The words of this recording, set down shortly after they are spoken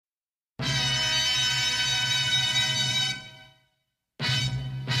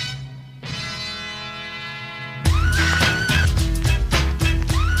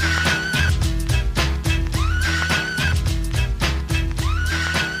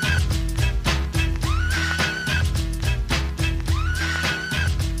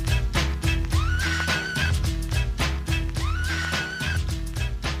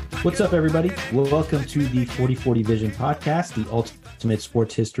What's up, everybody? Welcome to the 4040 Vision podcast, the ultimate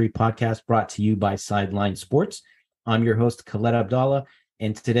sports history podcast brought to you by Sideline Sports. I'm your host, Khaled Abdallah,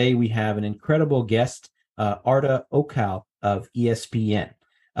 and today we have an incredible guest, Arda Öcal of ESPN.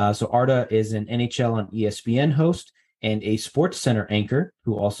 So Arda is an NHL on ESPN host and a Sports Center anchor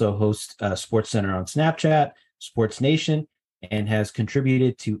who also hosts Sports Center on Snapchat, Sports Nation, and has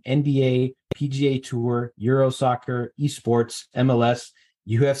contributed to NBA, PGA Tour, Euro Soccer, esports, MLS,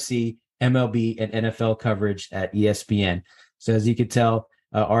 UFC, MLB, and NFL coverage at ESPN. So as you could tell,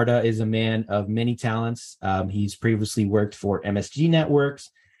 Arda is a man of many talents. He's previously worked for MSG Networks,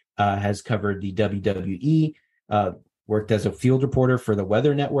 has covered the WWE, worked as a field reporter for the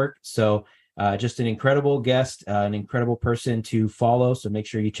Weather Network. So just an incredible guest, an incredible person to follow. So make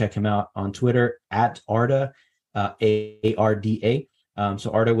sure you check him out on Twitter at Arda, ARDA.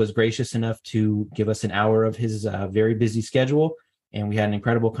 So Arda was gracious enough to give us an hour of his very busy schedule. And we had an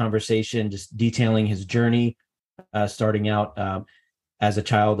incredible conversation just detailing his journey, starting out as a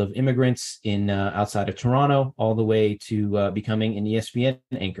child of immigrants in outside of Toronto, all the way to becoming an ESPN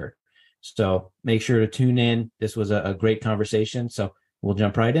anchor. So make sure to tune in. This was a great conversation. So we'll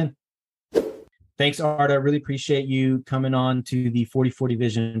jump right in. Thanks, Arda. Really appreciate you coming on to the 4040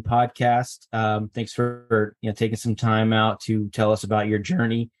 Vision podcast. Thanks for taking some time out to tell us about your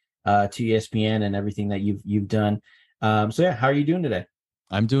journey to ESPN and everything that you've done. How are you doing today?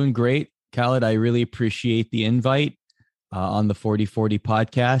 I'm doing great, Khaled. I really appreciate the invite on the 4040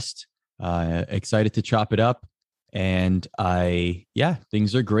 podcast. Excited to chop it up. And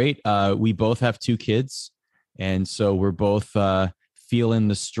things are great. We both have two kids. And so we're both feeling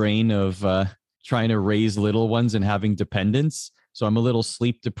the strain of trying to raise little ones and having dependence. So I'm a little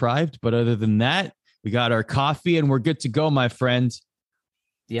sleep deprived. But other than that, we got our coffee and we're good to go, my friend.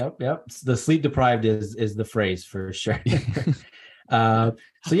 Yep. The sleep deprived is the phrase for sure. So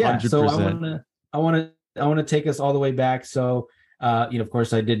 100%. I want to take us all the way back. So, of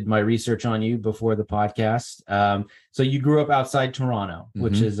course, I did my research on you before the podcast. So you grew up outside Toronto,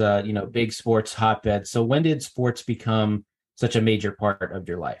 which is big sports hotbed. So when did sports become such a major part of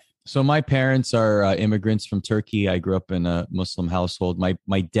your life? So my parents are immigrants from Turkey. I grew up in a Muslim household.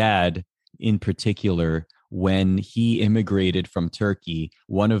 My dad, in particular, when he immigrated from Turkey,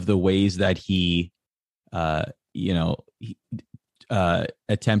 one of the ways that he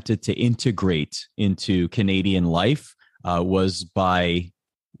attempted to integrate into Canadian life was by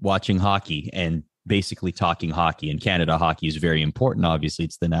watching hockey and basically talking hockey. In Canada, hockey is very important. Obviously,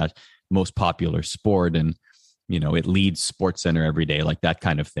 it's the most popular sport, and it leads Sports Center every day, like that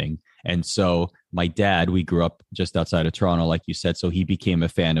kind of thing. And so my dad, we grew up just outside of Toronto, like you said, so he became a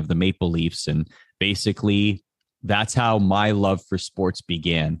fan of the Maple Leafs. And basically, that's how my love for sports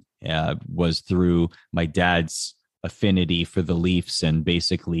began, was through my dad's affinity for the Leafs and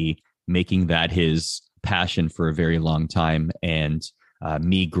basically making that his passion for a very long time. And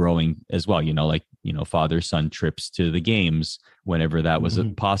me growing as well, father-son trips to the games whenever that was a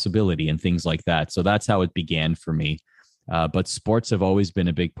possibility and things like that. So that's how it began for me. But sports have always been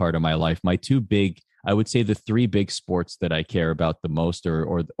a big part of my life. I would say the three big sports that I care about the most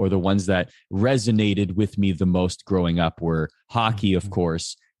or the ones that resonated with me the most growing up were hockey, of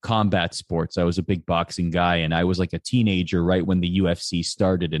course, combat sports. I was a big boxing guy, and I was like a teenager right when the UFC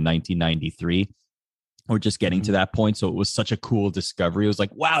started in 1993. Or just getting to that point. So it was such a cool discovery. It was like,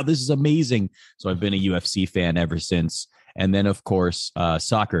 wow, this is amazing. So I've been a UFC fan ever since. And then, of course,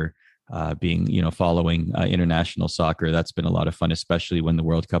 soccer, following international soccer. That's been a lot of fun, especially when the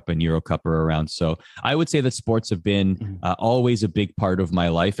World Cup and Euro Cup are around. So I would say that sports have been always a big part of my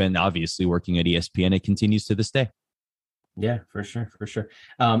life. And obviously working at ESPN, it continues to this day. Yeah, for sure.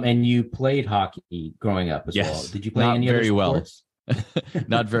 And you played hockey growing up as well. Did you play any other sports?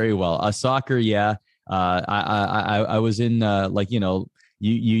 Not very well. Soccer, yeah. I was in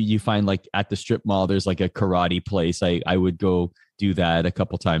you find like at the strip mall there's like a karate place. I would go do that a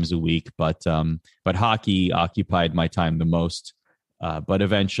couple times a week, but hockey occupied my time the most. But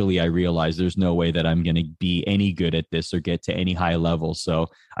eventually I realized there's no way that I'm going to be any good at this or get to any high level. So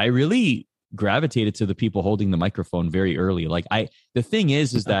I really gravitated to the people holding the microphone very early. The thing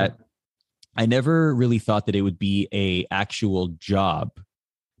is that I never really thought that it would be a actual job,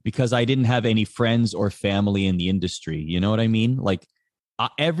 because I didn't have any friends or family in the industry. You know what I mean?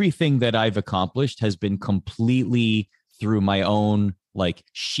 Everything that I've accomplished has been completely through my own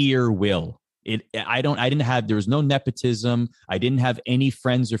sheer will. There was no nepotism. I didn't have any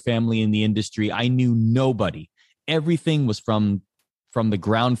friends or family in the industry. I knew nobody. Everything was from the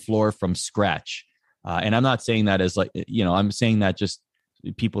ground floor, from scratch. And I'm not saying that as I'm saying that just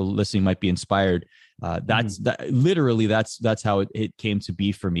people listening might be inspired. That's how it came to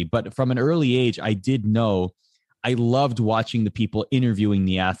be for me. But from an early age, I did know I loved watching the people interviewing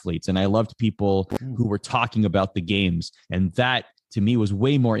the athletes, and I loved people who were talking about the games. And that to me was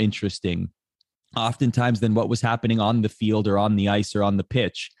way more interesting oftentimes than what was happening on the field or on the ice or on the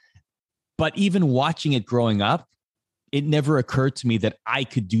pitch. But even watching it growing up, it never occurred to me that I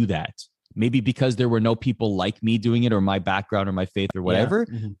could do that. Maybe because there were no people like me doing it, or my background or my faith or whatever,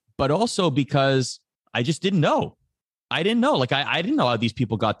 but also because I just didn't know. I didn't know. Like, I didn't know how these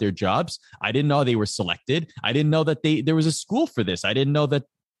people got their jobs. I didn't know they were selected. I didn't know that there was a school for this. I didn't know that,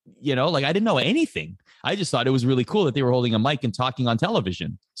 I didn't know anything. I just thought it was really cool that they were holding a mic and talking on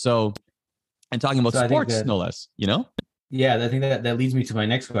television. So, and talking about sports, no less, Yeah, I think that leads me to my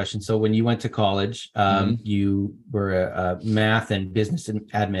next question. So when you went to college, you were a math and business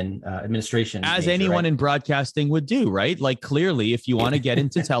and administration. As major, anyone right? in broadcasting would do, right? Like, clearly, if you want to get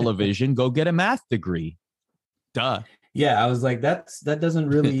into television, go get a math degree. Duh. Yeah, I was like, that doesn't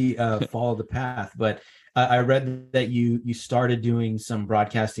really follow the path. But I read that you started doing some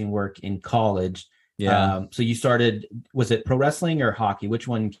broadcasting work in college. Yeah. So you started, was it pro wrestling or hockey? Which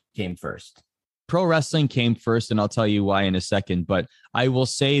one came first? Pro wrestling came first, and I'll tell you why in a second. But I will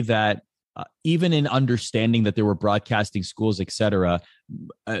say that even in understanding that there were broadcasting schools, etc.,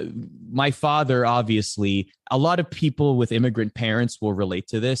 my father, obviously, a lot of people with immigrant parents will relate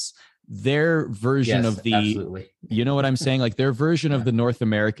to this. Their version of the, absolutely. You know what I'm saying? Like, their version of the North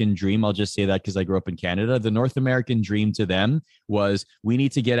American dream, I'll just say that because I grew up in Canada. The North American dream to them was, we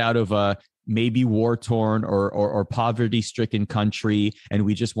need to get out of a maybe war-torn or poverty-stricken country, and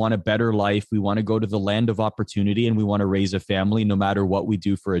we just want a better life. We want to go to the land of opportunity, and we want to raise a family no matter what we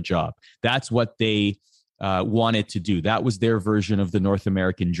do for a job. That's what they wanted to do. That was their version of the North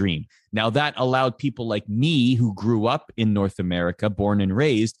American dream. Now, that allowed people like me, who grew up in North America, born and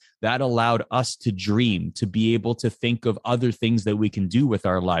raised, that allowed us to dream, to be able to think of other things that we can do with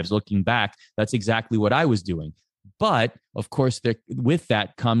our lives. Looking back, that's exactly what I was doing. But of course, with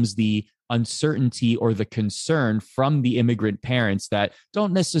that comes the uncertainty or the concern from the immigrant parents that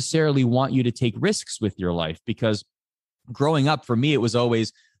don't necessarily want you to take risks with your life. Because growing up, for me, it was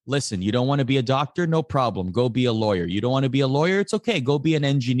always, listen, you don't want to be a doctor? No problem. Go be a lawyer. You don't want to be a lawyer? It's okay. Go be an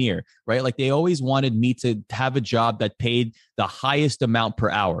engineer, right? Like, they always wanted me to have a job that paid the highest amount per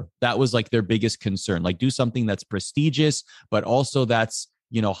hour. That was like their biggest concern. Like, do something that's prestigious, but also that's,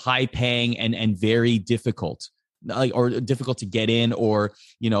 high paying and very difficult. Like, or difficult to get in, or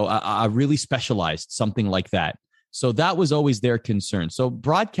a really specialized, something like that. So that was always their concern. So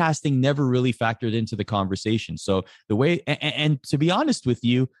broadcasting never really factored into the conversation. So the way, and to be honest with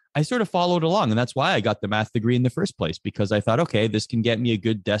you, I sort of followed along, and that's why I got the math degree in the first place, because I thought, okay, this can get me a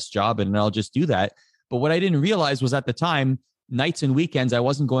good desk job, and I'll just do that. But what I didn't realize was, at the time, nights and weekends, I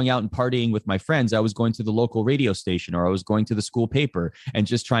wasn't going out and partying with my friends. I was going to the local radio station, or I was going to the school paper and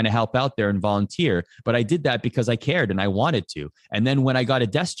just trying to help out there and volunteer. But I did that because I cared and I wanted to. And then when I got a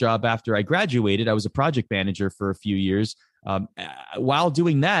desk job after I graduated, I was a project manager for a few years. While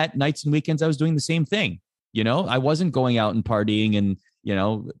doing that, nights and weekends, I was doing the same thing. I wasn't going out and partying and,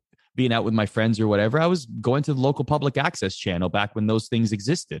 being out with my friends or whatever. I was going to the local public access channel back when those things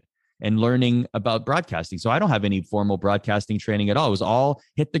existed, and learning about broadcasting. So I don't have any formal broadcasting training at all. It was all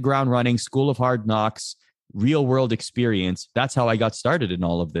hit the ground running, school of hard knocks, real world experience. That's how I got started in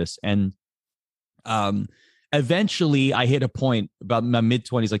all of this. And eventually I hit a point about my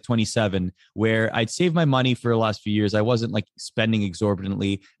mid-20s, like 27, where I'd saved my money for the last few years. I wasn't like spending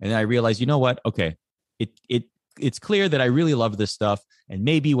exorbitantly. And then I realized, you know what? Okay, it's clear that I really love this stuff. And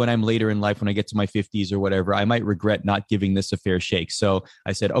maybe when I'm later in life, when I get to my 50s or whatever, I might regret not giving this a fair shake. So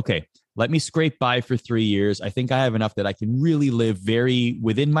I said, okay, let me scrape by for 3 years. I think I have enough that I can really live very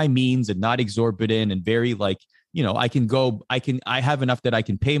within my means and not exorbitant, and very like, I have enough that I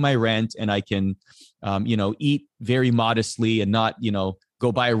can pay my rent, and I can, eat very modestly, and not,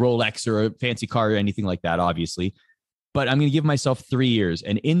 go buy a Rolex or a fancy car or anything like that, obviously. But I'm going to give myself 3 years.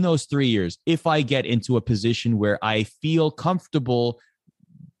 And in those 3 years, if I get into a position where I feel comfortable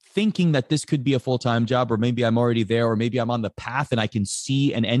thinking that this could be a full-time job, or maybe I'm already there, or maybe I'm on the path and I can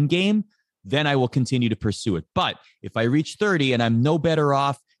see an end game, then I will continue to pursue it. But if I reach 30 and I'm no better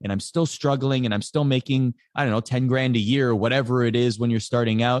off, and I'm still struggling, and I'm still making, 10 grand a year, or whatever it is when you're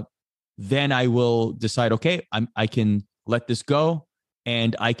starting out, then I will decide, okay, I can let this go,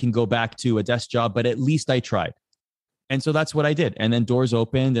 and I can go back to a desk job, but at least I tried. And so that's what I did. And then doors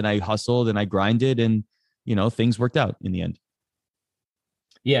opened, and I hustled and I grinded, and, things worked out in the end.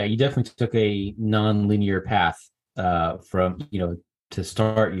 Yeah, you definitely took a non-linear path from, to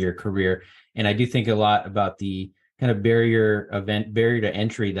start your career. And I do think a lot about the kind of barrier to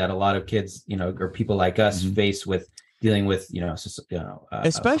entry that a lot of kids, or people like us face with dealing with,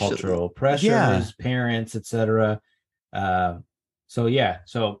 especially cultural pressures, parents, etc. So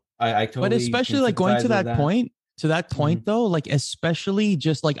I totally. But especially like going to that point though, like especially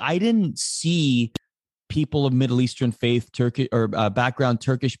just like I didn't see people of Middle Eastern faith, Turkish or background,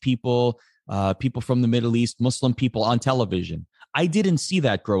 Turkish people, people from the Middle East, Muslim people on television. I didn't see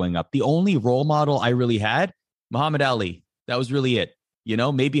that growing up. The only role model I really had, Muhammad Ali. That was really it.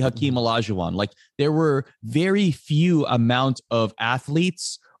 Maybe Hakeem Olajuwon. Like there were very few amount of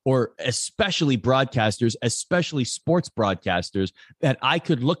athletes or especially broadcasters, especially sports broadcasters that I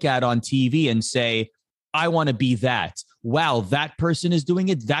could look at on TV and say, I want to be that. Wow, that person is doing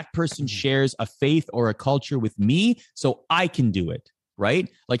it. That person shares a faith or a culture with me, so I can do it.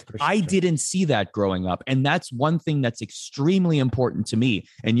 Right? Like I didn't see that growing up. And that's one thing that's extremely important to me.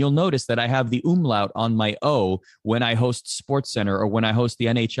 And you'll notice that I have the umlaut on my O when I host Sports Center or when I host the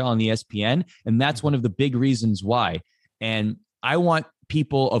NHL on the ESPN. And that's one of the big reasons why. And I want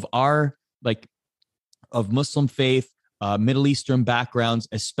people of of Muslim faith, Middle Eastern backgrounds,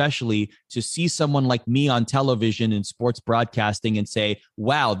 especially to see someone like me on television and sports broadcasting and say,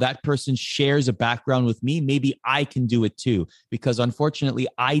 wow, that person shares a background with me. Maybe I can do it too. Because unfortunately,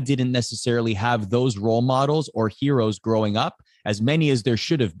 I didn't necessarily have those role models or heroes growing up, as many as there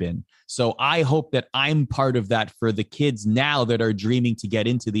should have been. So I hope that I'm part of that for the kids now that are dreaming to get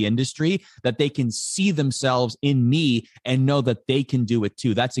into the industry, that they can see themselves in me and know that they can do it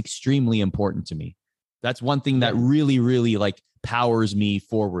too. That's extremely important to me. That's one thing that really, really like powers me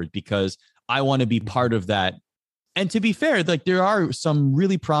forward because I want to be part of that. And to be fair, like there are some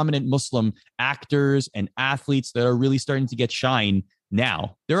really prominent Muslim actors and athletes that are really starting to get shine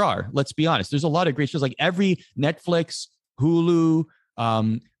now. There are, let's be honest. There's a lot of great shows like every Netflix, Hulu,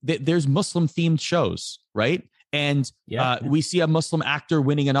 there's Muslim themed shows, right? And we see a Muslim actor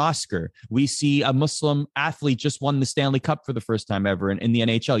winning an Oscar. We see a Muslim athlete just won the Stanley Cup for the first time ever in the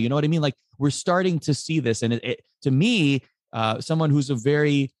NHL. You know what I mean? Like we're starting to see this. And it to me, someone who's a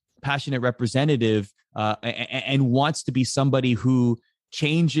very passionate representative and wants to be somebody who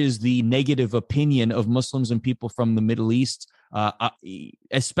changes the negative opinion of Muslims and people from the Middle East,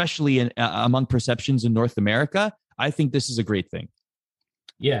 especially among perceptions in North America, I think this is a great thing.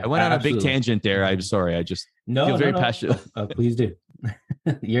 Yeah, I went on a big tangent there. I'm sorry. I just feel very passionate. Please do.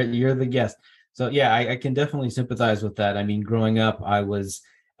 You're the guest. So yeah, I can definitely sympathize with that. I mean, growing up, I was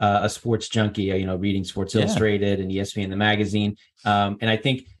a sports junkie. Reading Sports Illustrated and ESPN the magazine. And I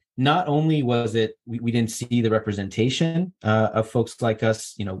think not only was it we didn't see the representation of folks like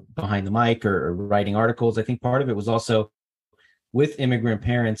us, behind the mic or writing articles. I think part of it was also with immigrant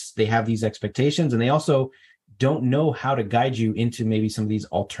parents. They have these expectations, and they also don't know how to guide you into maybe some of these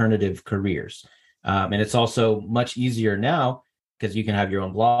alternative careers. And it's also much easier now because you can have your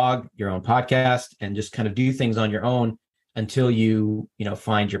own blog, your own podcast, and just kind of do things on your own until you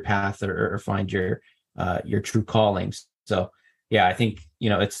find your path or find your true callings. So yeah, I think,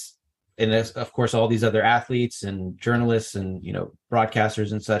 it's, and there's of course all these other athletes and journalists and,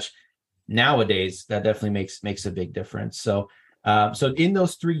 broadcasters and such nowadays, that definitely makes a big difference. So in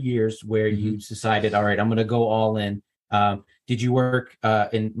those 3 years where you decided, all right, I'm going to go all in, did you work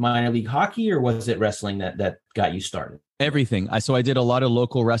in minor league hockey, or was it wrestling that got you started? Everything. So I did a lot of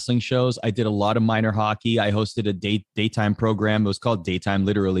local wrestling shows. I did a lot of minor hockey. I hosted a daytime program. It was called Daytime,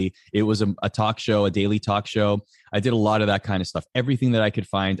 literally. It was a talk show, a daily talk show. I did a lot of that kind of stuff. Everything that I could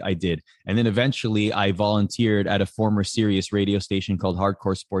find, I did. And then eventually I volunteered at a former Sirius radio station called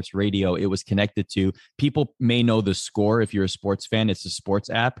Hardcore Sports Radio. It was connected to, people may know The Score if you're a sports fan. It's a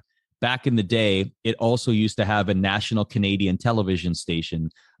sports app. Back in the day, it also used to have a national Canadian television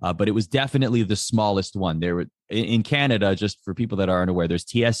station, but it was definitely the smallest one. There were in Canada, just for people that aren't aware, there's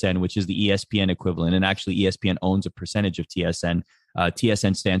TSN, which is the ESPN equivalent, and actually ESPN owns a percentage of TSN.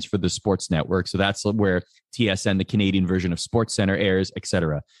 TSN stands for the Sports Network, so that's where TSN, the Canadian version of Sports Center, airs,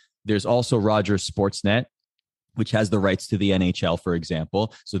 etc. There's also Rogers Sportsnet, which has the rights to the NHL, for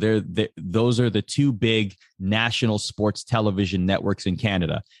example. So those are the two big national sports television networks in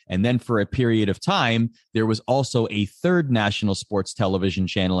Canada. And then for a period of time, there was also a third national sports television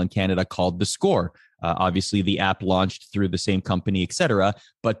channel in Canada called The Score. Obviously, the app launched through the same company, etc.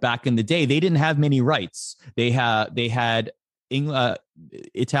 But back in the day, they didn't have many rights. They had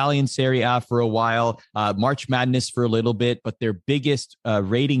Italian Serie A for a while, March Madness for a little bit, but their biggest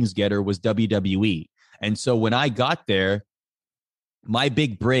ratings getter was WWE. And so when I got there, my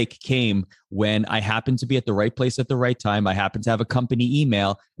big break came when I happened to be at the right place at the right time. I happened to have a company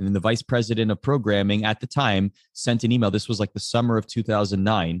email, and then the vice president of programming at the time sent an email. This was like the summer of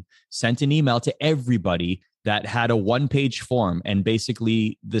 2009, sent an email to everybody that had a one-page form. And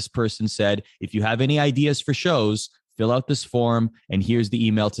basically this person said, if you have any ideas for shows, fill out this form and here's the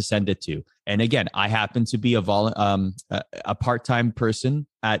email to send it to. And again, I happen to be a part-time person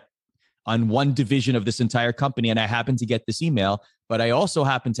on one division of this entire company. And I happen to get this email, but I also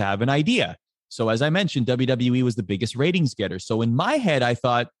happen to have an idea. So as I mentioned, WWE was the biggest ratings getter. So in my head, I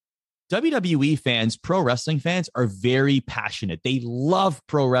thought, WWE fans, pro wrestling fans are very passionate. They love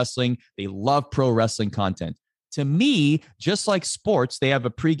pro wrestling. They love pro wrestling content. To me, just like sports, they have a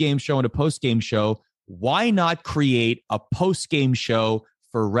pregame show and a postgame show. Why not create a postgame show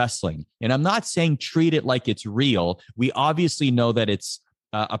for wrestling? And I'm not saying treat it like it's real. We obviously know that it's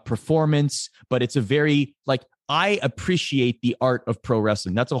a performance, but it's a very, like, I appreciate the art of pro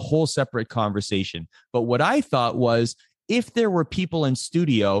wrestling. That's a whole separate conversation. But what I thought was, if there were people in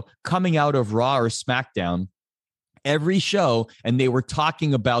studio coming out of Raw or SmackDown every show and they were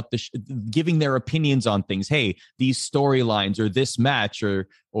talking about giving their opinions on things, hey, these storylines or this match or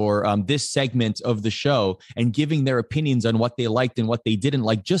this segment of the show, and giving their opinions on what they liked and what they didn't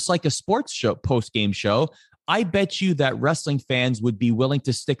like, just like a sports show, post-game show, I bet you that wrestling fans would be willing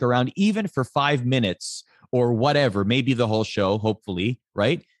to stick around even for 5 minutes or whatever, maybe the whole show, hopefully,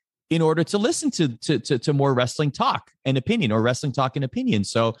 right? In order to listen to more wrestling talk and opinion, or wrestling talk and opinion.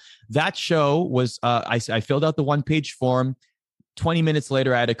 So that show was, I filled out the one-page form. 20 minutes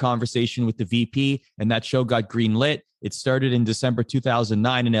later, I had a conversation with the VP, and that show got greenlit. It started in December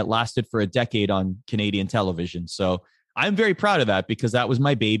 2009, and it lasted for a decade on Canadian television. So I'm very proud of that, because that was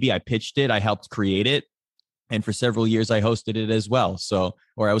my baby. I pitched it. I helped create it. And for several years, I hosted it as well. So,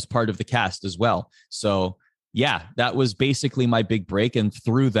 or I was part of the cast as well. So yeah, that was basically my big break. And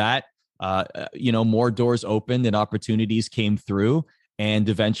through that, more doors opened and opportunities came through. And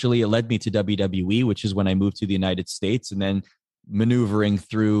eventually it led me to WWE, which is when I moved to the United States. And then maneuvering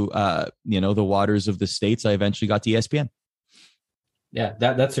through, the waters of the States, I eventually got to ESPN. Yeah,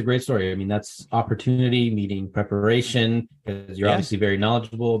 that's a great story. I mean, that's opportunity meeting preparation, because you're obviously very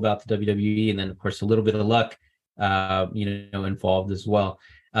knowledgeable about the WWE, and then of course a little bit of luck, involved as well.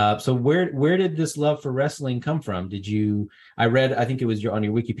 So where did this love for wrestling come from? I read, I think it was on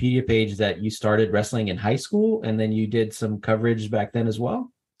your Wikipedia page, that you started wrestling in high school, and then you did some coverage back then as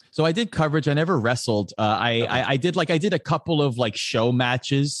well. So I did coverage. I never wrestled. I did a couple of like show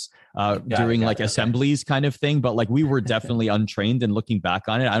matches during assemblies kind of thing, but like we were definitely untrained, and looking back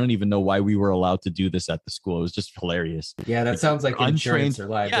on it, I don't even know why we were allowed to do this at the school. It was just hilarious. Yeah, that sounds like untrained or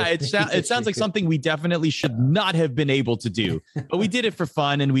liability. Yeah, it sounds like something we definitely should not have been able to do, but we did it for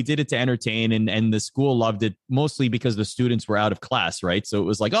fun and we did it to entertain, and the school loved it, mostly because the students were out of class, right? So it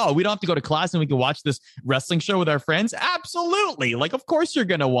was like, oh, we don't have to go to class and we can watch this wrestling show with our friends. Absolutely. Like, of course you're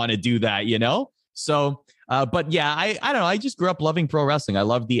going to want to do that, So, but yeah, I don't know. I just grew up loving pro wrestling. I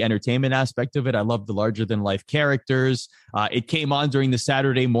love the entertainment aspect of it. I love the larger than life characters. It came on during the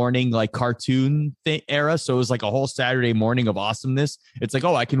Saturday morning, like cartoon era. So it was like a whole Saturday morning of awesomeness. It's like,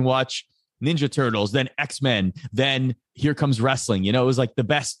 oh, I can watch Ninja Turtles, then X-Men, then here comes wrestling. It was like the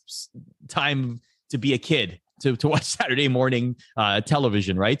best time to be a kid to watch Saturday morning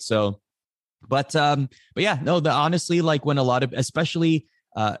television. Right. So, but yeah, no, honestly, like when a lot of, especially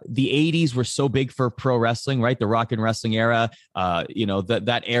the 80s were so big for pro wrestling, right? The rock and wrestling era,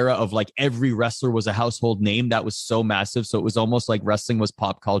 that era of like every wrestler was a household name. That was so massive. So it was almost like wrestling was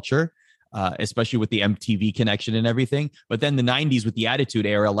pop culture, especially with the MTV connection and everything. But then the 90s with the Attitude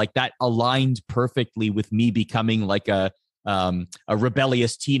Era, like that aligned perfectly with me becoming like a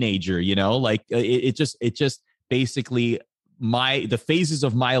rebellious teenager, like it just basically the phases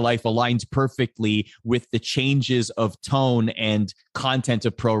of my life aligned perfectly with the changes of tone and content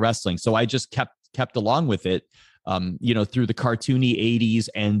of pro wrestling. So I just kept along with it, through the cartoony 80s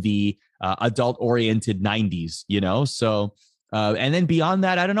and the adult oriented 90s, so, and then beyond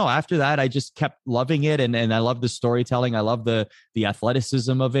that, I don't know, after that, I just kept loving it. And I love the storytelling. I love the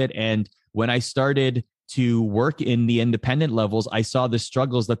athleticism of it. And when I started to work in the independent levels, I saw the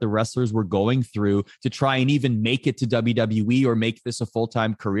struggles that the wrestlers were going through to try and even make it to WWE or make this a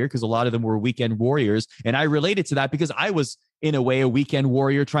full-time career, because a lot of them were weekend warriors. And I related to that because I was, in a way, a weekend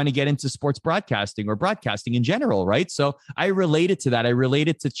warrior trying to get into sports broadcasting or broadcasting in general, right? So I related to that. I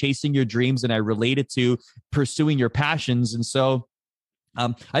related to chasing your dreams, and I related to pursuing your passions. And so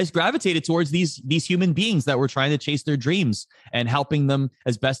I just gravitated towards these human beings that were trying to chase their dreams and helping them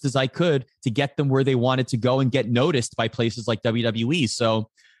as best as I could to get them where they wanted to go and get noticed by places like WWE. So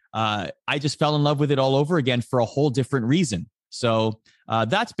I just fell in love with it all over again for a whole different reason. So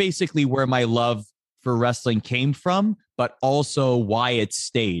that's basically where my love for wrestling came from, but also why it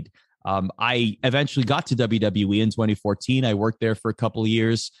stayed. I eventually got to WWE in 2014. I worked there for a couple of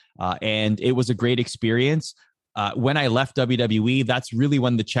years, and it was a great experience. When I left WWE, that's really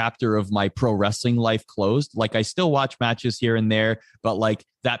when the chapter of my pro wrestling life closed. Like, I still watch matches here and there, but like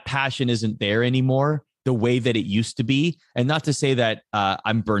that passion isn't there anymore the way that it used to be. And not to say that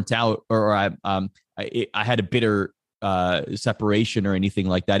I'm burnt out or I had a bitter separation or anything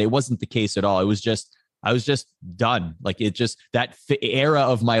like that. It wasn't the case at all. I was just done. Like, it just, that era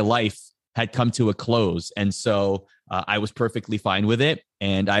of my life had come to a close. And so I was perfectly fine with it.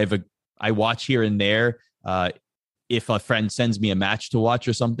 And I watch here and there if a friend sends me a match to watch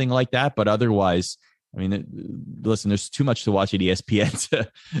or something like that. But otherwise, I mean, listen, there's too much to watch at ESPN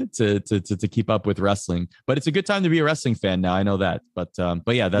to keep up with wrestling. But it's a good time to be a wrestling fan now. I know that. But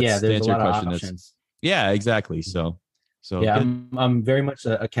yeah, that's to answer your question. Yeah, exactly. So yeah, I'm very much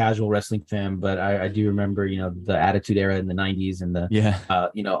a casual wrestling fan, but I do remember, the Attitude Era in the 90s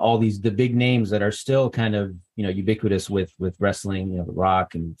and all the big names that are still kind of, ubiquitous with wrestling, The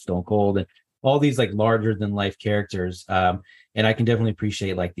Rock and Stone Cold and all these like larger than life characters. And I can definitely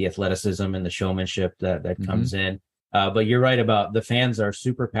appreciate like the athleticism and the showmanship that comes in. But you're right about the fans are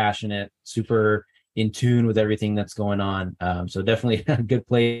super passionate, super in tune with everything that's going on. So definitely a good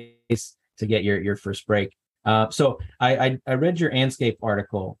place to get your first break. So I read your Anscape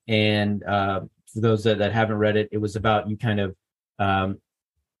article, and for those that haven't read it, it was about you kind of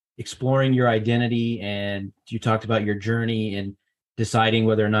exploring your identity, and you talked about your journey and deciding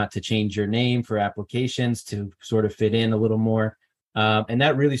whether or not to change your name for applications to sort of fit in a little more. And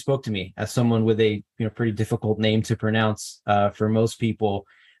that really spoke to me as someone with a pretty difficult name to pronounce for most people.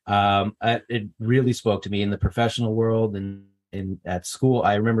 It really spoke to me in the professional world and at school.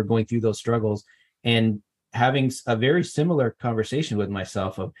 I remember going through those struggles and having a very similar conversation with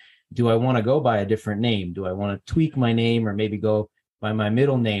myself of, do I want to go by a different name? Do I want to tweak my name or maybe go by my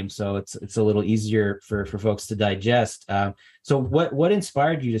middle name so it's a little easier for folks to digest? So what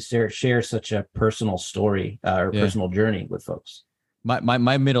inspired you to share such a personal story or personal journey with folks?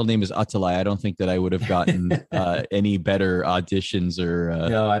 My middle name is Atalay. I don't think that I would have gotten any better auditions or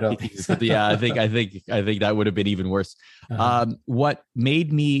no, I don't think so. Yeah, I think that would have been even worse. What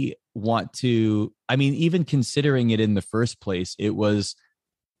made me want to, I mean, even considering it in the first place, it was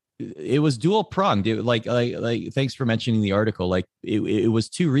dual pronged. Like thanks for mentioning the article. Like it was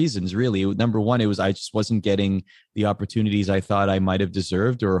two reasons really. Number one, it was I just wasn't getting the opportunities I thought I might have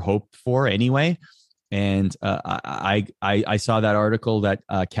deserved or hoped for anyway. And I saw that article that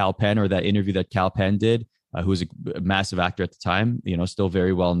Cal Penn, or that interview that Cal Penn did, who was a massive actor at the time, still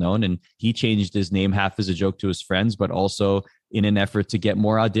very well known. And he changed his name half as a joke to his friends, but also in an effort to get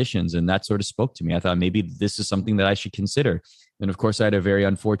more auditions. And that sort of spoke to me. I thought maybe this is something that I should consider. And of course, I had a very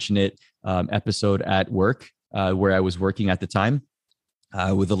unfortunate episode at work where I was working at the time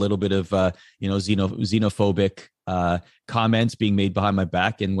with a little bit of, xenophobic comments being made behind my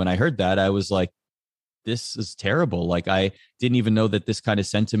back. And when I heard that, I was like, this is terrible. Like, I didn't even know that this kind of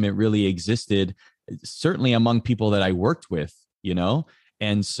sentiment really existed, certainly among people that I worked with,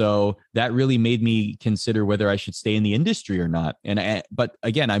 And so that really made me consider whether I should stay in the industry or not. But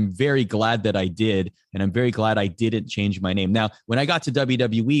again, I'm very glad that I did. And I'm very glad I didn't change my name. Now, when I got to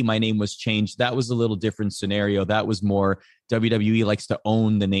WWE, my name was changed. That was a little different scenario. That was more WWE likes to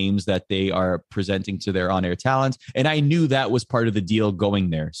own the names that they are presenting to their on-air talent. And I knew that was part of the deal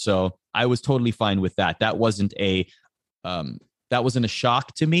going there. So I was totally fine with that. That wasn't a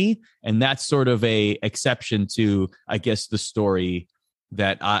shock to me. And that's sort of a exception to, I guess, the story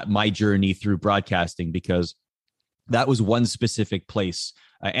that my journey through broadcasting, because that was one specific place.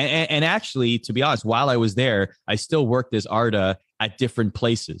 And actually, to be honest, while I was there, I still worked as Arda at different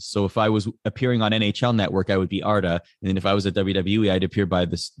places. So if I was appearing on NHL Network, I would be Arda. And then if I was at WWE, I'd appear by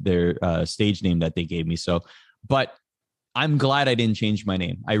their stage name that they gave me. So, but I'm glad I didn't change my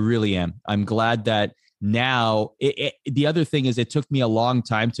name. I really am. I'm glad that now, the other thing is, it took me a long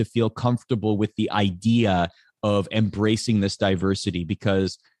time to feel comfortable with the idea of embracing this diversity,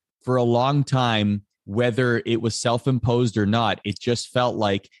 because for a long time, whether it was self-imposed or not, it just felt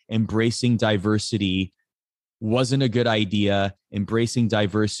like embracing diversity wasn't a good idea. Embracing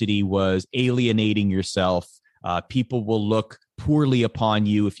diversity was alienating yourself. People will look poorly upon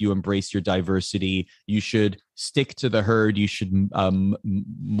you if you embrace your diversity. You should stick to the herd. You should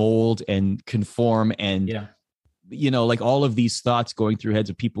mold and conform, and like all of these thoughts going through heads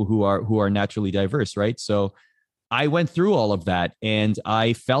of people who are naturally diverse, right? So I went through all of that, and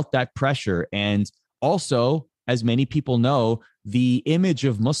I felt that pressure. And also, as many people know, the image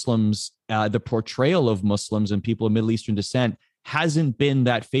of Muslims, the portrayal of Muslims and people of Middle Eastern descent hasn't been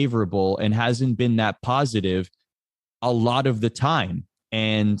that favorable and hasn't been that positive a lot of the time.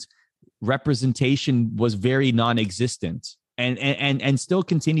 And representation was very non-existent and still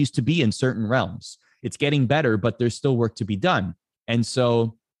continues to be in certain realms. It's getting better, but there's still work to be done. And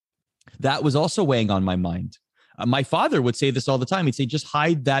so that was also weighing on my mind. My father would say this all the time. He'd say, just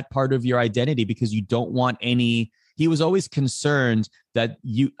hide that part of your identity because you don't want any. He was always concerned that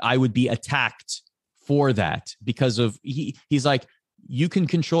I would be attacked for that because of he's like, you can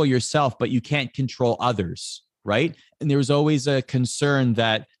control yourself, but you can't control others. Right. And there was always a concern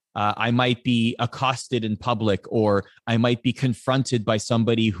that I might be accosted in public, or I might be confronted by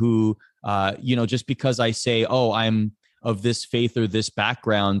somebody who, just because I say, oh, I'm of this faith or this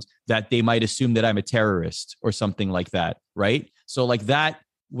background, that they might assume that I'm a terrorist or something like that. Right. So like that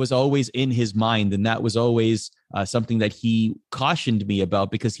was always in his mind. And that was always something that he cautioned me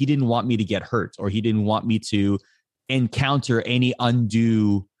about because he didn't want me to get hurt, or he didn't want me to encounter any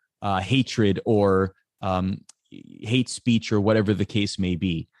undue hatred or hate speech or whatever the case may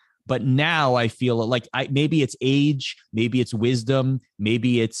be. But now I feel like maybe it's age, maybe it's wisdom,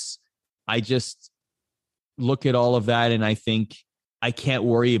 I just look at all of that and I think I can't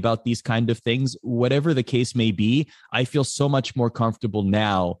worry about these kind of things. Whatever the case may be, I feel so much more comfortable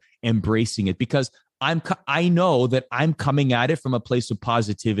now embracing it because I know that I'm coming at it from a place of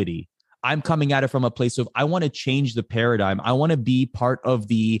positivity. I'm coming at it from a place of, I want to change the paradigm. I want to be part of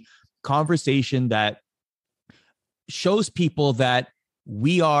the conversation that shows people that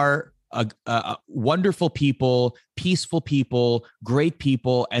we are a wonderful people, peaceful people, great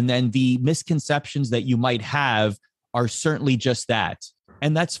people. And then the misconceptions that you might have are certainly just that.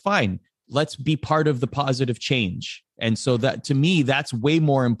 And that's fine. Let's be part of the positive change. And so that, to me, that's way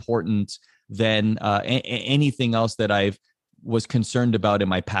more important than anything else that I was concerned about in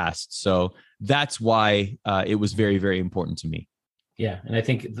my past. So that's why it was very, very important to me. Yeah. And I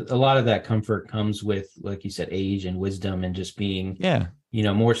think a lot of that comfort comes with, like you said, age and wisdom and just being,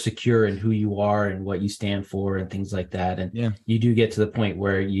 more secure in who you are and what you stand for and things like that. And you do get to the point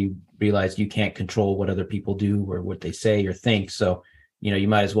where you realize you can't control what other people do or what they say or think. So, you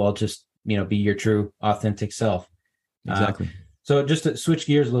might as well just, be your true, authentic self. Exactly. So just to switch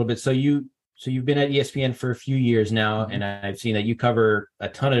gears a little bit. So you've been at ESPN for a few years now, and I've seen that you cover a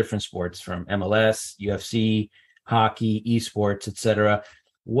ton of different sports from MLS, UFC, hockey, esports, etc.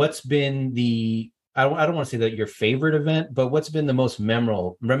 What's been I don't want to say that your favorite event, but what's been the most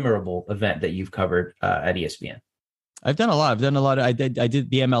memorable event that you've covered at ESPN? I've done a lot. I did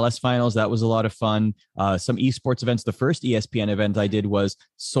the MLS finals. That was a lot of fun. Some esports events. The first ESPN event I did was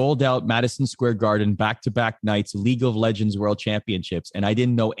sold out Madison Square Garden, back-to-back nights, League of Legends World Championships. And I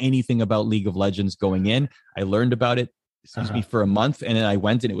didn't know anything about League of Legends going in. I learned about it, for a month. And then I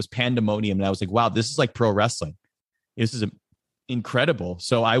went and it was pandemonium. And I was like, wow, this is like pro wrestling. This is incredible.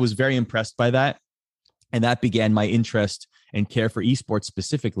 So I was very impressed by that. And that began my interest and care for esports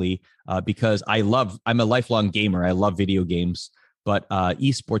specifically because I'm a lifelong gamer. I love video games, but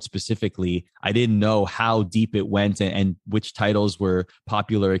esports specifically, I didn't know how deep it went and which titles were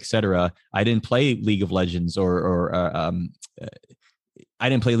popular, etc. I didn't play League of Legends I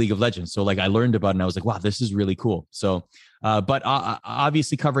didn't play League of Legends. So like I learned about it and I was like, wow, this is really cool. So, but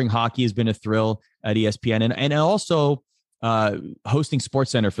obviously covering hockey has been a thrill at ESPN and also hosting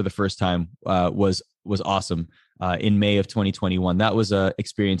SportsCenter for the first time was awesome in May of 2021. That was a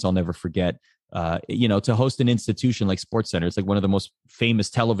experience I'll never forget. To host an institution like SportsCenter, it's like one of the most famous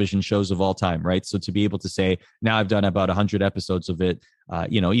television shows of all time, right? So to be able to say, now I've done about 100 episodes of it,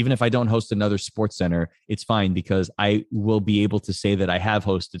 even if I don't host another SportsCenter, it's fine because I will be able to say that I have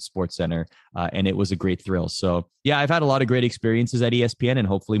hosted SportsCenter and it was a great thrill. So yeah, I've had a lot of great experiences at ESPN and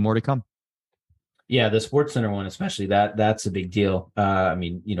hopefully more to come. Yeah, the SportsCenter one, especially that's a big deal.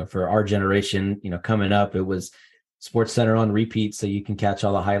 For our generation, coming up, it was SportsCenter on repeat, so you can catch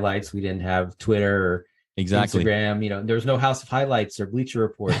all the highlights. We didn't have Twitter or Instagram. There was no House of Highlights or Bleacher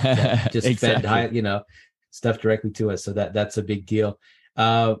Report that just fed stuff directly to us. So that's a big deal.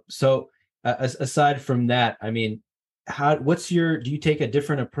 Aside from that, do you take a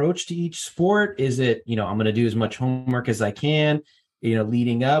different approach to each sport? Is it, I'm going to do as much homework as I can?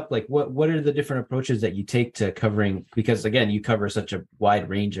 Leading up, like what are the different approaches that you take to covering, because again, you cover such a wide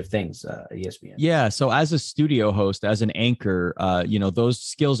range of things, ESPN. Yeah. So as a studio host, as an anchor, those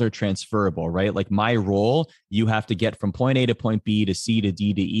skills are transferable, right? Like my role, you have to get from point A to point B to C to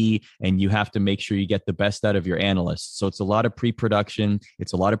D to E, and you have to make sure you get the best out of your analysts. So it's a lot of pre-production.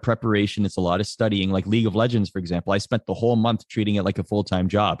 It's a lot of preparation. It's a lot of studying. Like League of Legends, for example, I spent the whole month treating it like a full-time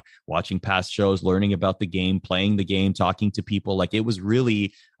job, watching past shows, learning about the game, playing the game, talking to people. Like it was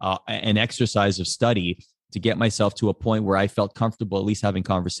really an exercise of study to get myself to a point where I felt comfortable at least having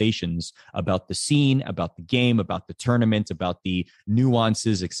conversations about the scene, about the game, about the tournament, about the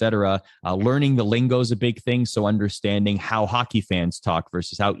nuances, etc. Learning the lingo is a big thing. So understanding how hockey fans talk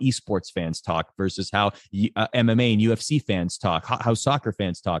versus how esports fans talk versus how MMA and UFC fans talk, how soccer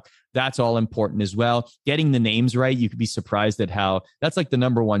fans talk. That's all important as well. Getting the names right, you could be surprised at how that's like the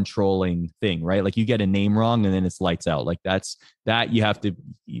number one trolling thing, right? Like you get a name wrong and then it's lights out. Like that you have to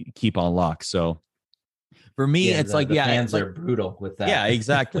keep on lock. So for me, it's like, fans are brutal with that. Yeah,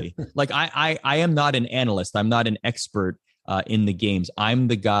 exactly. Like I am not an analyst. I'm not an expert in the games. I'm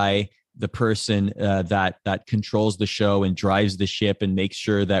the guy, the person that controls the show and drives the ship and makes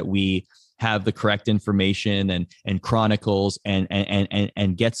sure that we have the correct information and chronicles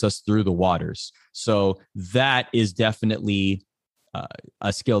and gets us through the waters. So that is definitely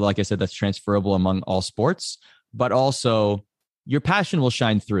a skill, like I said, that's transferable among all sports, but also your passion will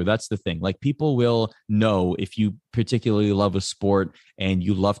shine through. That's the thing. Like people will know if you particularly love a sport and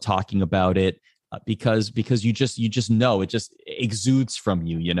you love talking about it because you just know, it just exudes from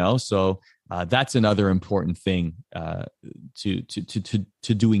you, you know? So that's another important thing to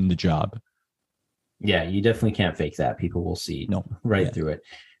doing the job. Yeah, you definitely can't fake that. People will see Yeah. through it.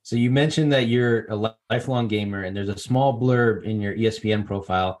 So you mentioned that you're a lifelong gamer, and there's a small blurb in your ESPN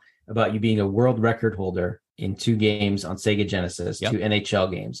profile about you being a world record holder in 2 games on Sega Genesis, 2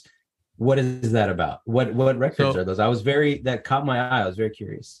 NHL games. What is that about? What records are those? That caught my eye. I was very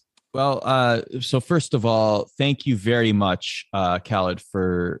curious. Well, so first of all, thank you very much, Khaled,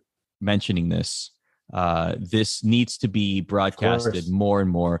 for mentioning this. This needs to be broadcasted more and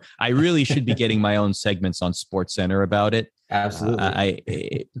more. I really should be getting my own segments on SportsCenter about it.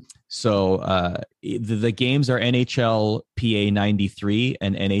 Absolutely. The games are NHL PA 93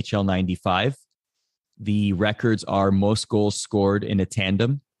 and NHL 95. The records are most goals scored in a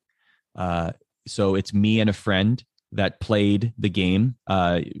tandem. So it's me and a friend that played the game.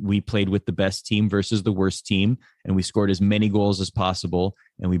 We played with the best team versus the worst team, and we scored as many goals as possible,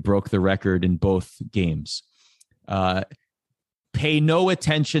 and we broke the record in both games. Pay no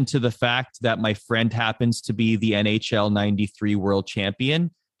attention to the fact that my friend happens to be the NHL 93 world champion.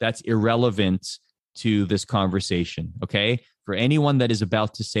 That's irrelevant to this conversation, okay? For anyone that is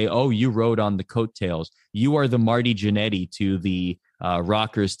about to say, oh, you rode on the coattails, you are the Marty Jannetty to the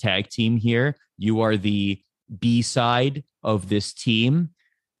Rockers tag team here. You are the B-side of this team.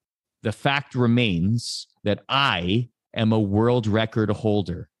 The fact remains that I am a world record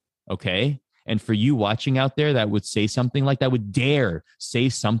holder, okay? And for you watching out there that would say something like that, would dare say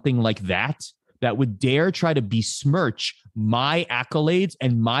something like that would dare try to besmirch my accolades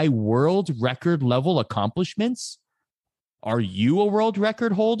and my world record level accomplishments. Are you a world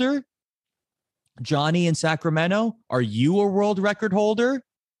record holder? Johnny in Sacramento, are you a world record holder?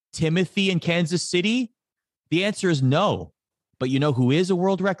 Timothy in Kansas City? The answer is no. But you know who is a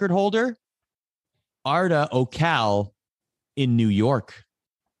world record holder? Arda Öcal in New York.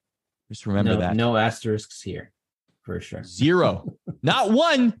 Just remember that. No asterisks here, for sure. 0. Not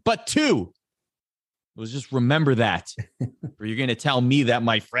 1, but 2. Just remember that. Or you're going to tell me that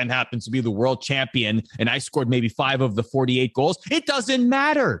my friend happens to be the world champion and I scored maybe 5 of the 48 goals. It doesn't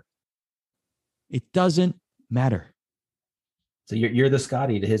matter. It doesn't matter. So you're the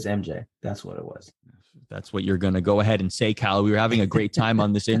Scotty to his MJ. That's what it was. That's what you're going to go ahead and say, Cal. We were having a great time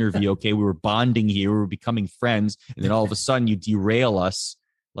on this interview. Okay. We were bonding here. We were becoming friends. And then all of a sudden you derail us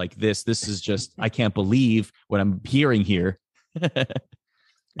like this. This is just, I can't believe what I'm hearing here.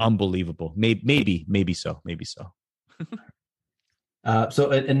 Unbelievable. Maybe so.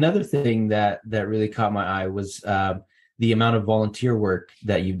 So another thing that really caught my eye was the amount of volunteer work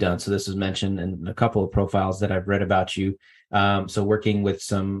that you've done. So this was mentioned in a couple of profiles that I've read about you. So working with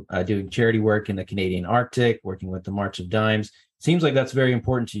some doing charity work in the Canadian Arctic, working with the March of Dimes. Seems like that's very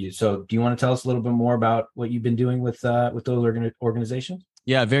important to you. So do you want to tell us a little bit more about what you've been doing with those organizations?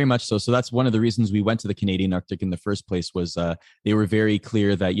 Yeah, very much so. So that's one of the reasons we went to the Canadian Arctic in the first place was they were very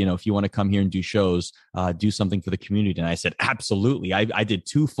clear that, you know, if you want to come here and do shows, do something for the community. And I said, absolutely. I did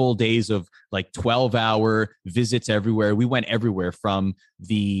 2 full days of like 12-hour visits everywhere. We went everywhere from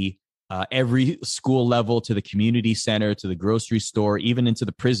the every school level to the community center, to the grocery store, even into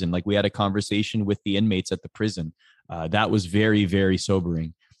the prison. Like we had a conversation with the inmates at the prison. That was very, very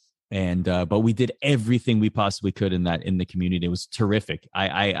sobering. And but we did everything we possibly could in the community. It was terrific.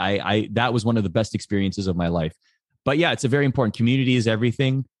 I that was one of the best experiences of my life. But yeah, it's a very important. Community is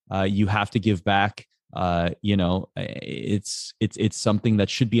everything. You have to give back. You know, it's something that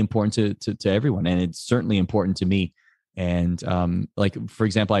should be important to everyone, and it's certainly important to me. And like for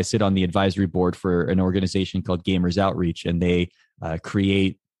example, I sit on the advisory board for an organization called Gamers Outreach, and they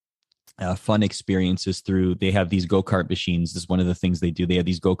create fun experiences through. They have these go-kart machines. This is one of the things they do. They have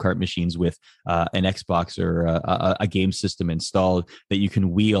these go-kart machines with an Xbox or a game system installed that you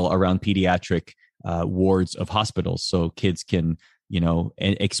can wheel around pediatric wards of hospitals, so kids can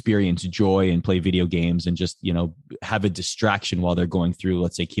experience joy and play video games and just have a distraction while they're going through,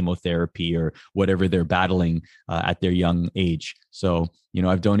 let's say, chemotherapy or whatever they're battling at their young age. So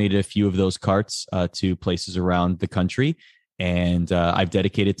I've donated a few of those carts to places around the country, and I've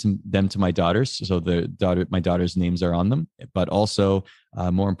dedicated them to my daughters. So my daughters' names are on them. But also,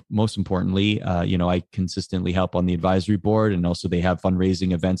 most importantly, I consistently help on the advisory board, and also they have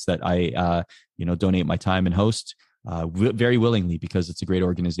fundraising events that I donate my time and host very willingly, because it's a great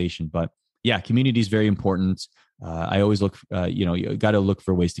organization. But yeah, community is very important. I always look, you got to look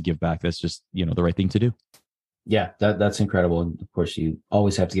for ways to give back. That's just the right thing to do. Yeah, that's incredible. And of course, you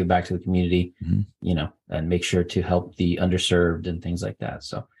always have to give back to the community, and make sure to help the underserved and things like that.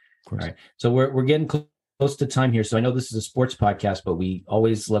 So, all right. So we're getting close to time here. So I know this is a sports podcast, but we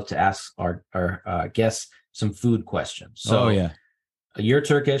always love to ask our guests some food questions. So, you're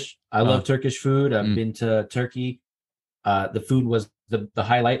Turkish. I love Turkish food. I've been to Turkey. The food was the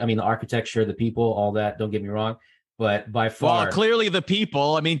highlight. I mean, the architecture, the people, all that. Don't get me wrong. But by far, well, clearly the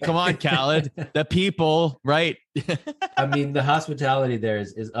people. I mean, come on, Khaled, the people, right? I mean, the hospitality there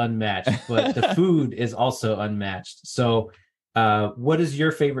is unmatched, but the food is also unmatched. So, what is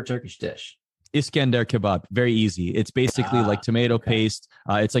your favorite Turkish dish? Iskender kebab. Very easy. It's basically like tomato paste.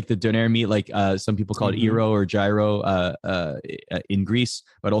 It's like the doner meat, like some people call it gyro or gyro in Greece,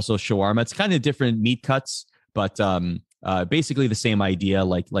 but also shawarma. It's kind of different meat cuts, but basically the same idea,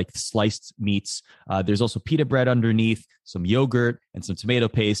 like sliced meats. There's also pita bread underneath, some yogurt, and some tomato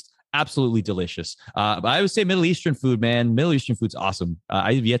paste. Absolutely delicious. But I would say Middle Eastern food, man. Middle Eastern food's awesome.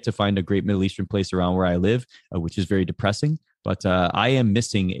 I've yet to find a great Middle Eastern place around where I live, which is very depressing. But I am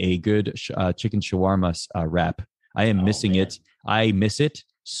missing a good chicken shawarma wrap. I am missing it. I miss it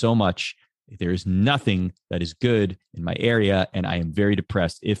so much. There is nothing that is good in my area, and I am very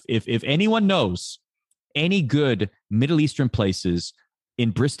depressed. If anyone knows any good Middle Eastern places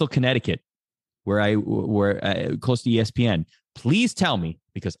in Bristol, Connecticut, where close to ESPN, please tell me,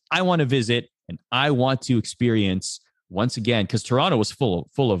 because I want to visit and I want to experience once again, because Toronto was full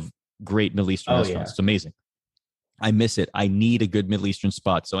of great Middle Eastern restaurants. Yeah. It's amazing. I miss it. I need a good Middle Eastern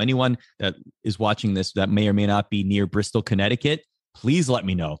spot. So anyone that is watching this that may or may not be near Bristol, Connecticut, please let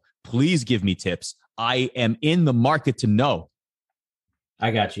me know. Please give me tips. I am in the market to know.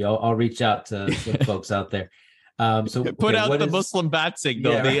 I got you. I'll reach out to some folks out there. So put out the Muslim bat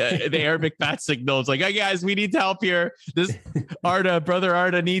signal, the Arabic bat signal. It's like, hey guys, we need help here. This brother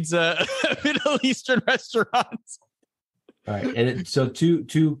Arda needs a Middle Eastern restaurant. All right. And so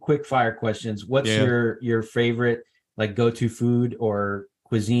two quick fire questions. What's your favorite go-to food or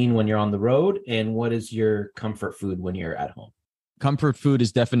cuisine when you're on the road? And what is your comfort food when you're at home? Comfort food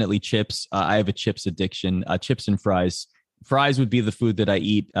is definitely chips. I have a chips addiction, chips and fries. Fries would be the food that I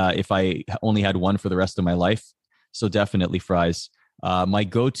eat if I only had one for the rest of my life. So definitely fries. My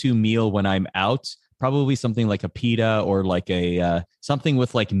go-to meal when I'm out, probably something like a pita or like a something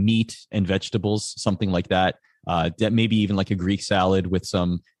with like meat and vegetables, something like that. Maybe even like a Greek salad with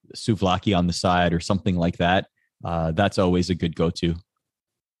some souvlaki on the side or something like that. That's always a good go-to.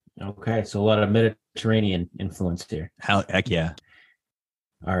 Okay, so a lot of Mediterranean influence here. Heck yeah.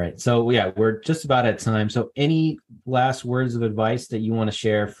 All right. So we're just about at time. So any last words of advice that you want to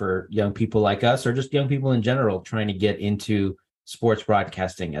share for young people like us, or just young people in general trying to get into sports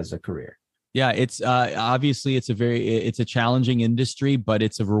broadcasting as a career? Yeah, it's obviously it's a challenging industry, but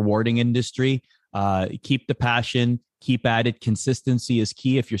it's a rewarding industry. Keep the passion, keep at it. Consistency is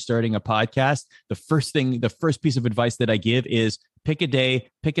key. If you're starting a podcast, the first piece of advice that I give is pick a day,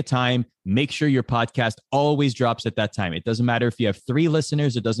 pick a time, make sure your podcast always drops at that time. It doesn't matter if you have 3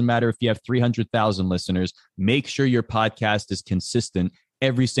 listeners. It doesn't matter if you have 300,000 listeners. Make sure your podcast is consistent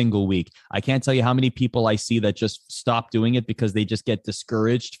every single week. I can't tell you how many people I see that just stop doing it because they just get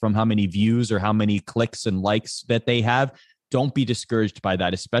discouraged from how many views or how many clicks and likes that they have. Don't be discouraged by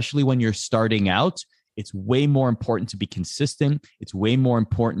that, especially when you're starting out. It's way more important to be consistent. It's way more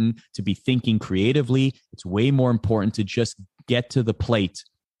important to be thinking creatively. It's way more important to just get to the plate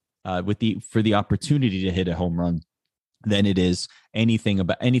for the opportunity to hit a home run than it is anything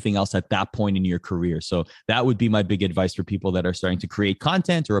else at that point in your career. So that would be my big advice for people that are starting to create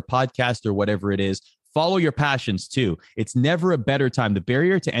content or a podcast or whatever it is. Follow your passions too. It's never a better time. The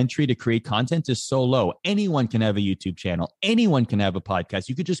barrier to entry to create content is so low. Anyone can have a YouTube channel. Anyone can have a podcast.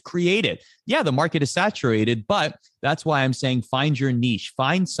 You could just create it. Yeah, the market is saturated, but that's why I'm saying find your niche.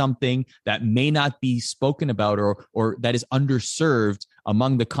 Find something that may not be spoken about or that is underserved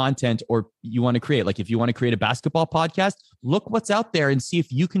among the content or you want to create. Like if you want to create a basketball podcast, look what's out there and see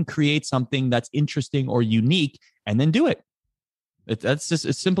if you can create something that's interesting or unique and then do it. That's just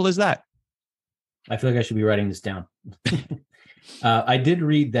as simple as that. I feel like I should be writing this down. I did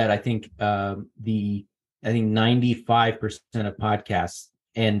read that I think 95% of podcasts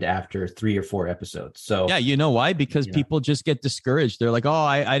end after 3 or 4 episodes. So yeah, you know why? Because people just get discouraged. They're like, oh,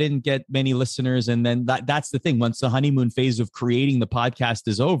 I didn't get many listeners. And then that's the thing. Once the honeymoon phase of creating the podcast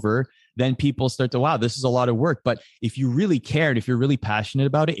is over, then people start to, wow, this is a lot of work. But if you really care and if you're really passionate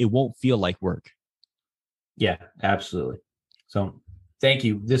about it, it won't feel like work. Yeah, absolutely. So thank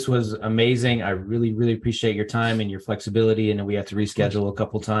you. This was amazing. I really, really appreciate your time and your flexibility. And we have to reschedule a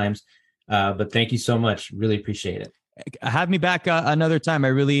couple times. But thank you so much. Really appreciate it. Have me back another time. I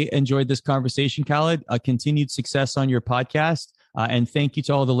really enjoyed this conversation, Khaled. Continued success on your podcast. And thank you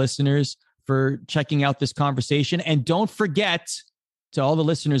to all the listeners for checking out this conversation. And don't forget, to all the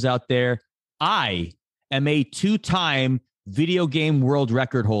listeners out there, I am a 2-time video game world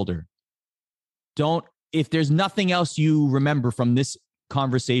record holder. If there's nothing else you remember from this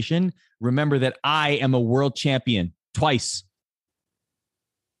conversation, remember that I am a world champion twice.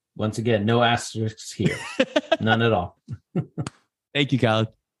 Once again, no asterisks here. None at all. Thank you, Khaled.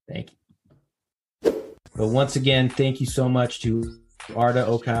 Thank you. But once again, thank you so much to Arda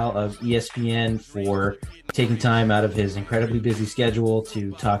Öcal of ESPN for taking time out of his incredibly busy schedule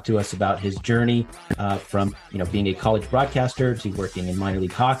to talk to us about his journey from being a college broadcaster to working in minor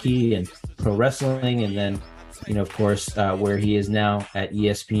league hockey and pro wrestling, and then of course where he is now at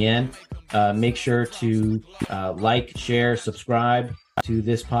ESPN. Make sure to like, share, subscribe to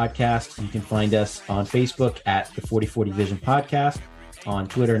this podcast. You can find us on Facebook at the 4040 Vision Podcast, on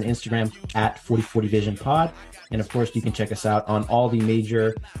Twitter and Instagram at 4040 Vision Pod. And of course, you can check us out on all the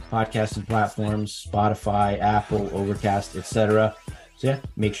major podcasting platforms, Spotify, Apple, Overcast, etc. So yeah,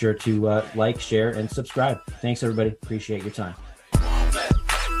 make sure to like, share, and subscribe. Thanks, everybody. Appreciate your time.